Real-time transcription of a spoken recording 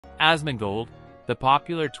Asmongold, the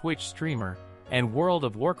popular Twitch streamer and World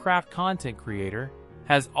of Warcraft content creator,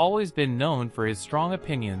 has always been known for his strong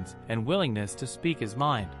opinions and willingness to speak his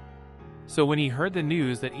mind. So when he heard the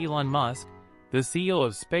news that Elon Musk, the CEO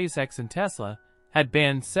of SpaceX and Tesla, had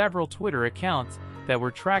banned several Twitter accounts that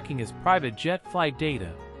were tracking his private jet flight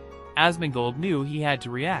data, Asmongold knew he had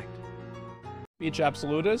to react. Speech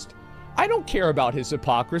absolutist? I don't care about his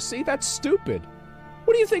hypocrisy. That's stupid.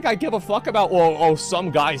 What do you think I give a fuck about? Oh, some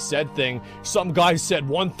guy said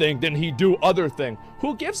one thing, then he do other thing.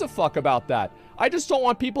 Who gives a fuck about that? I just don't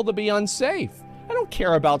want people to be unsafe. I don't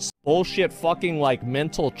care about bullshit fucking like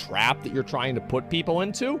mental trap that you're trying to put people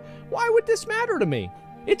into. Why would this matter to me?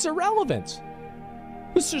 It's irrelevant.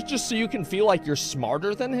 This is just so you can feel like you're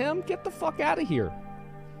smarter than him? Get the fuck out of here.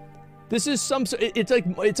 This is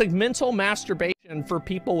it's like mental masturbation for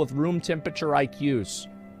people with room temperature IQs.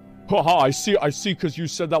 Haha, I see because you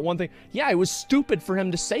said that one thing. Yeah, it was stupid for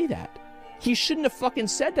him to say that. He shouldn't have fucking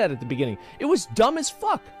said that at the beginning. It was dumb as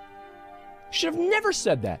fuck. He should have never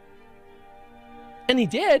said that. And he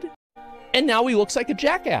did. And now he looks like a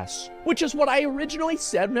jackass, which is what I originally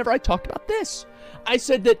said whenever I talked about this. I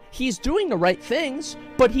said that he's doing the right things,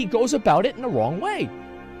 but he goes about it in the wrong way.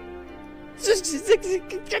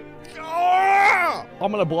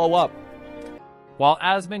 I'm gonna blow up. While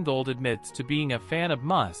Asmongold admits to being a fan of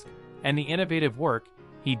Musk and the innovative work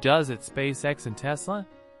he does at SpaceX and Tesla,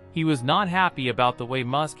 he was not happy about the way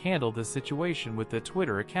Musk handled the situation with the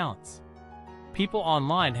Twitter accounts. People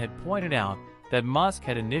online had pointed out that Musk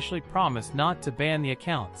had initially promised not to ban the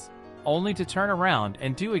accounts, only to turn around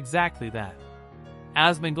and do exactly that.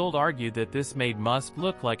 Asmongold argued that this made Musk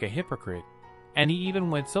look like a hypocrite, and he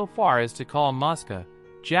even went so far as to call Musk a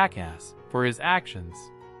jackass for his actions.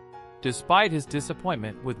 Despite his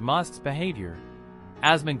disappointment with Musk's behavior,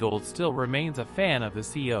 Asmongold still remains a fan of the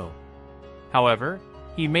CEO. However,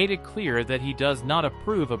 he made it clear that he does not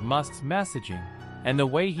approve of Musk's messaging and the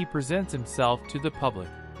way he presents himself to the public.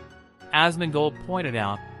 Asmongold pointed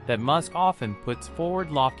out that Musk often puts forward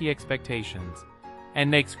lofty expectations and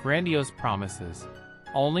makes grandiose promises,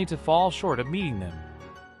 only to fall short of meeting them.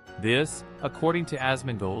 This, according to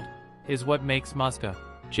Asmongold, is what makes Musk a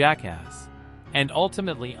jackass, and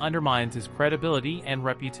ultimately undermines his credibility and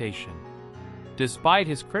reputation. Despite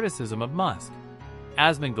his criticism of Musk,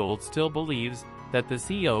 Asmongold still believes that the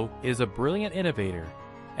CEO is a brilliant innovator,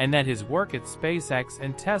 and that his work at SpaceX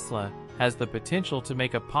and Tesla has the potential to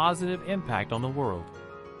make a positive impact on the world.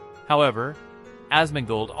 However,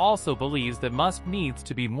 Asmongold also believes that Musk needs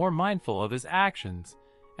to be more mindful of his actions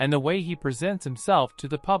and the way he presents himself to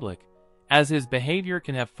the public, as his behavior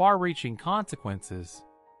can have far-reaching consequences.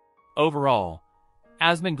 Overall,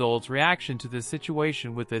 Asmongold's reaction to the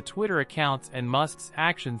situation with the Twitter accounts and Musk's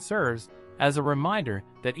action serves as a reminder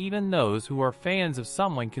that even those who are fans of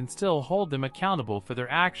someone can still hold them accountable for their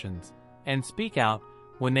actions and speak out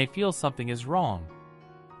when they feel something is wrong.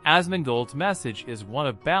 Asmongold's message is one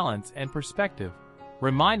of balance and perspective,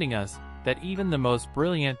 reminding us that even the most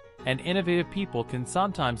brilliant and innovative people can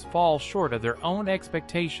sometimes fall short of their own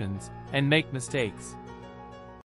expectations and make mistakes.